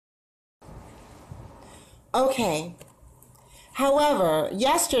Okay. However,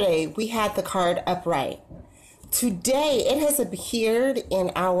 yesterday we had the card upright. Today it has appeared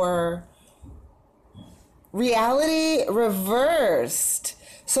in our reality reversed.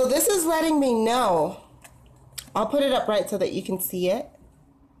 So this is letting me know. I'll put it upright so that you can see it.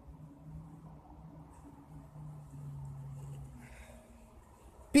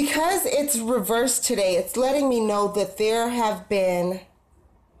 Because it's reversed today, it's letting me know that there has been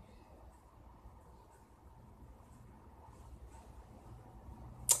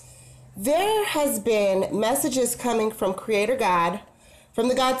messages coming from Creator God, from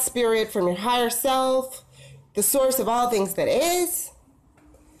the God Spirit, from your higher self, the source of all things that is,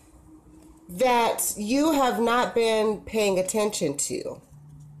 that you have not been paying attention to.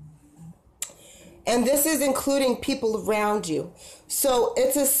 And this is including people around you. So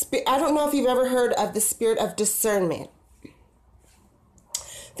I don't know if you've ever heard of the spirit of discernment.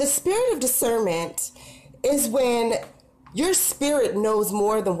 The spirit of discernment is when your spirit knows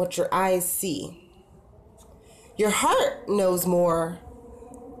more than what your eyes see. Your heart knows more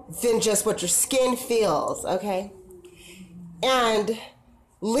than just what your skin feels, okay? And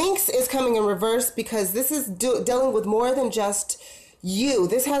Lynx is coming in reverse because this is dealing with more than just you.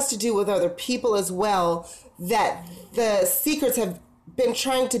 This has to do with other people as well, that the secrets have been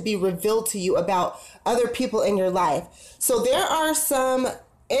trying to be revealed to you about other people in your life. So there are some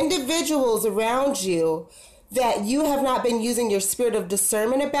individuals around you that you have not been using your spirit of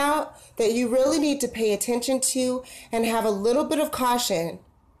discernment about, that you really need to pay attention to and have a little bit of caution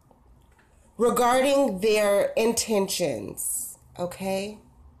regarding their intentions, okay?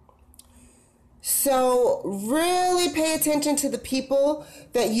 So really pay attention to the people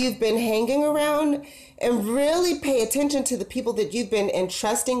that you've been hanging around, and really pay attention to the people that you've been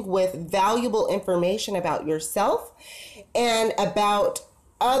entrusting with valuable information about yourself and about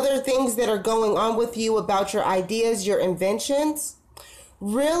other things that are going on with you, about your ideas, your inventions.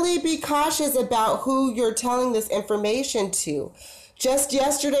 Really be cautious about who you're telling this information to. Just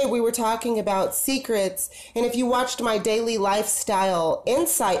yesterday, we were talking about secrets, and if you watched my daily lifestyle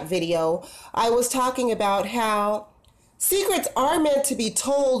insight video, I was talking about how secrets are meant to be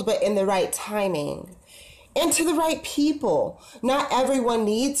told, but in the right timing and to the right people. Not everyone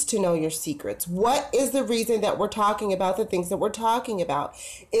needs to know your secrets. What is the reason that we're talking about the things that we're talking about?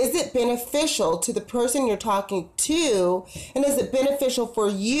 Is it beneficial to the person you're talking to? And is it beneficial for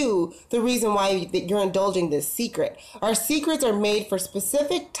you, the reason why you're indulging this secret? Our secrets are made for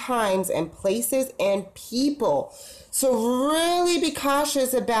specific times and places and people. So really be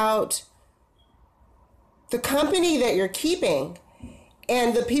cautious about the company that you're keeping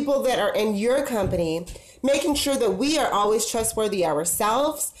and the people that are in your company, making sure that we are always trustworthy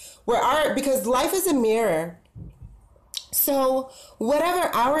ourselves, because life is a mirror. So whatever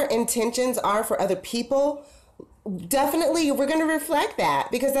our intentions are for other people, definitely we're going to reflect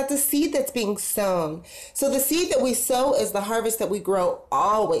that, because that's a seed that's being sown. So the seed that we sow is the harvest that we grow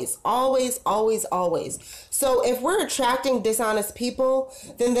always, always, always, always. So if we're attracting dishonest people,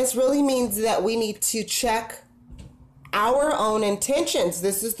 then this really means that we need to check our own intentions.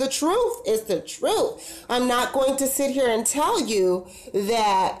 This is the truth. It's the truth. I'm not going to sit here and tell you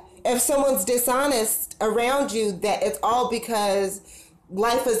that if someone's dishonest around you, that it's all because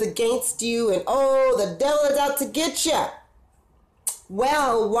life is against you and, oh, the devil is out to get you.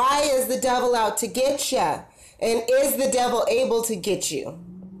 Well, why is the devil out to get you? And is the devil able to get you?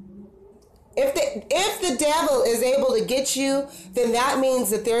 If the devil is able to get you, then that means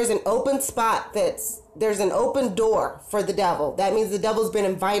that there's an open spot, there's an open door for the devil. That means the devil's been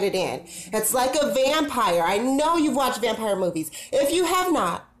invited in. It's like a vampire. I know you've watched vampire movies. If you have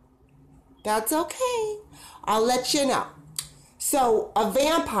not, that's okay. I'll let you know. So a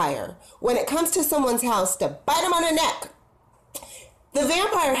vampire, when it comes to someone's house to bite them on the neck, the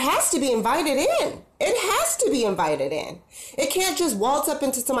vampire has to be invited in. It has to be invited in. It can't just waltz up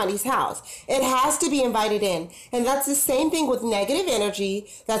into somebody's house. It has to be invited in. And that's the same thing with negative energy.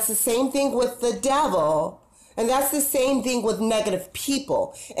 That's the same thing with the devil. And that's the same thing with negative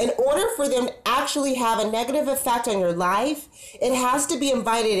people. In order for them to actually have a negative effect on your life, it has to be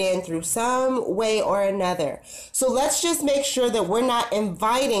invited in through some way or another. So let's just make sure that we're not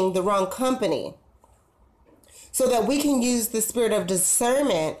inviting the wrong company, so that we can use the spirit of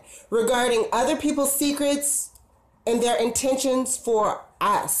discernment regarding other people's secrets and their intentions for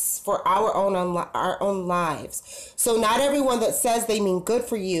us, for our own lives. So not everyone that says they mean good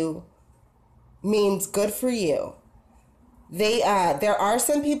for you means good for you. There are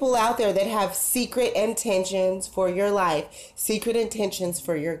some people out there that have secret intentions for your life, secret intentions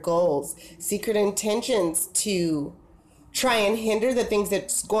for your goals, secret intentions to try and hinder the things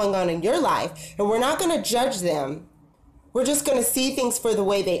that's going on in your life. And we're not going to judge them. We're just going to see things for the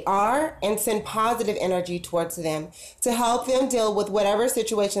way they are and send positive energy towards them to help them deal with whatever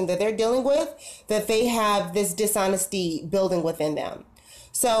situation that they're dealing with, that they have this dishonesty building within them.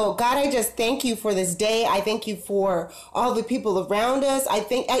 So God, I just thank you for this day. I thank you for all the people around us. I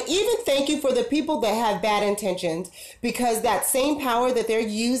even thank you for the people that have bad intentions, because that same power that they're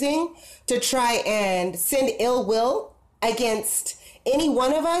using to try and send ill will against any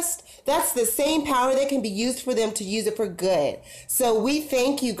one of us, that's the same power that can be used for them to use it for good. So we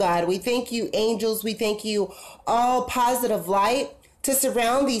thank you, God. We thank you, angels. We thank you, all positive light, to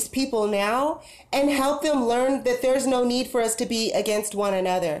surround these people now and help them learn that there's no need for us to be against one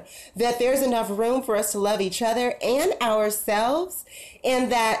another, that there's enough room for us to love each other and ourselves,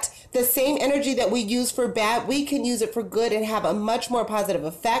 and that the same energy that we use for bad, we can use it for good and have a much more positive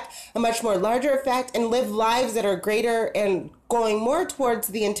effect, a much more larger effect, and live lives that are greater and going more towards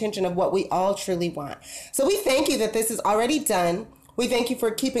the intention of what we all truly want. So we thank you that this is already done. We thank you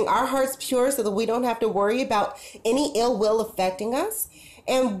for keeping our hearts pure so that we don't have to worry about any ill will affecting us.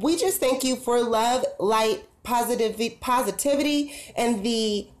 And we just thank you for love, light, positivity, and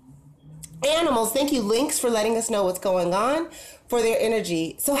the animals. Thank you, Lynx, for letting us know what's going on, for their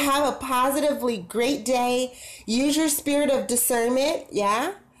energy. So have a positively great day. Use your spirit of discernment,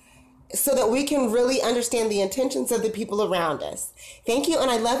 yeah? So that we can really understand the intentions of the people around us. Thank you,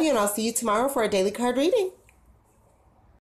 and I love you, and I'll see you tomorrow for a daily card reading.